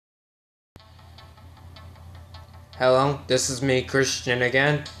Hello, this is me, Christian,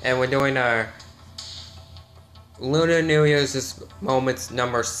 again, and we're doing our Lunar New Year's Moments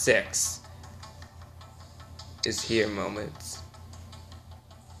number 6. Is here moments.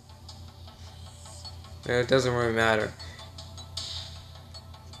 It doesn't really matter.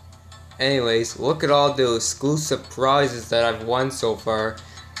 Anyways, look at all the exclusive prizes that I've won so far,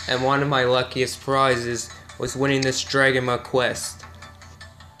 and one of my luckiest prizes was winning this Dragon quest.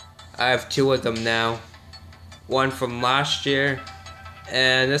 I have 2 of them now. One from last year,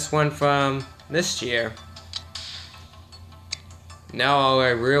 and this one from this year. Now all I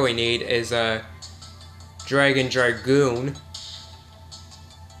really need is a Dragoon.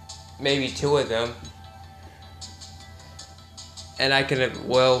 Maybe 2 of them. And I can,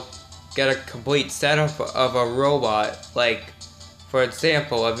 get a complete setup of a robot, like, for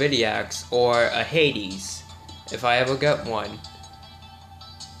example, a Vidiax or a Hades, if I ever get one.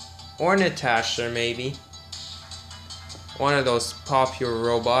 Or Natasha, maybe. One of those popular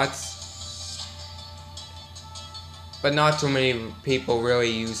robots. But not too many people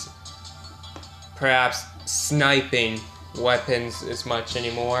really use, perhaps, sniping weapons as much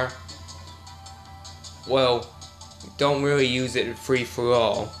anymore. Well, don't really use it free for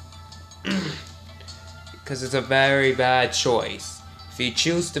all. Because it's a very bad choice. If you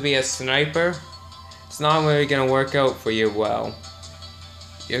choose to be a sniper, it's not really going to work out for you well.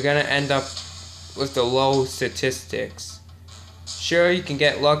 You're going to end up with the low statistics. Sure, you can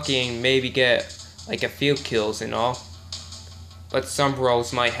get lucky and maybe get like a few kills and all. But some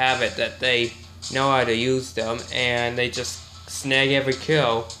pros might have it that they know how to use them and they just snag every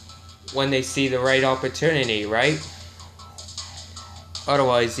kill when they see the right opportunity, right?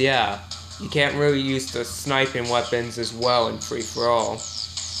 Otherwise, yeah, you can't really use the sniping weapons as well in free-for-all.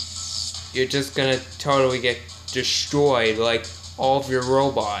 You're just gonna totally get destroyed like all of your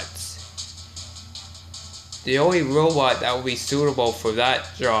robots. The only robot that would be suitable for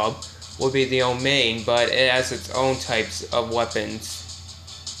that job would be the Omain, but it has its own types of weapons.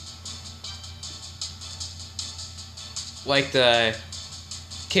 Like the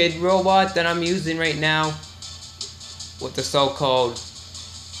kid robot that I'm using right now, with the so-called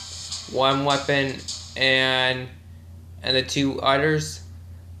 1 weapon and the 2 others.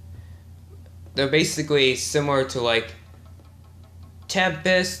 They're basically similar to like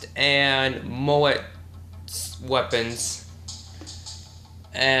Tempest and Mullet weapons,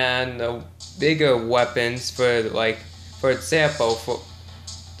 and the bigger weapons for example, for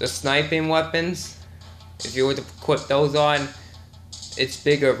the sniping weapons, if you were to equip those on, its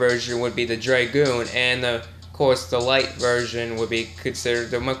bigger version would be the Dragoon, and of course the light version would be considered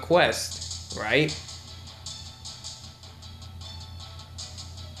the quest, right?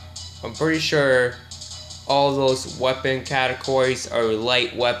 I'm pretty sure all those weapon categories are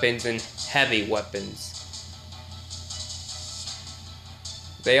light weapons and heavy weapons.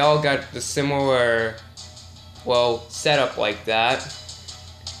 They all got the similar, setup like that,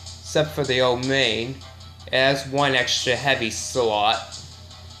 except for the Omain. It has 1 extra heavy slot,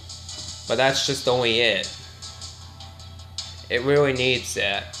 but that's just only it. It really needs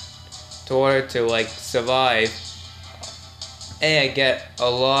that in order to survive and get a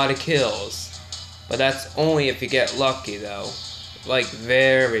lot of kills. But that's only if you get lucky though, like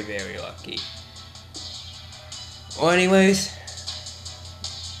very, very lucky. Well, anyways,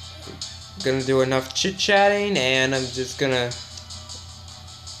 I'm gonna do enough chit-chatting, and I'm just gonna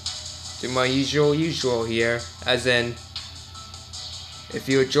do my usual here, as in, if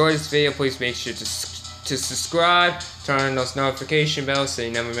you enjoyed this video, please make sure to subscribe, turn on those notification bells so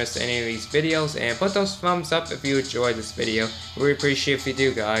you never miss any of these videos, and put those thumbs up if you enjoyed this video. Really appreciate if you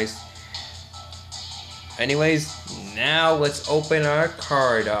do, guys. Anyways, now let's open our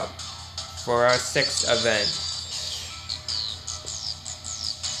card up for our 6th event.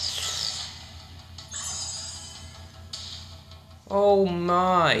 Oh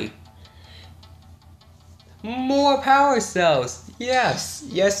my! More power cells! Yes!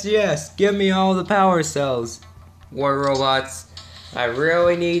 Yes, yes! Give me all the power cells! War robots, I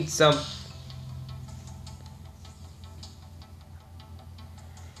really need some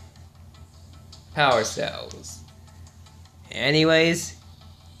power cells. Anyways,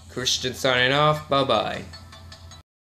 Christian signing off. Bye-bye.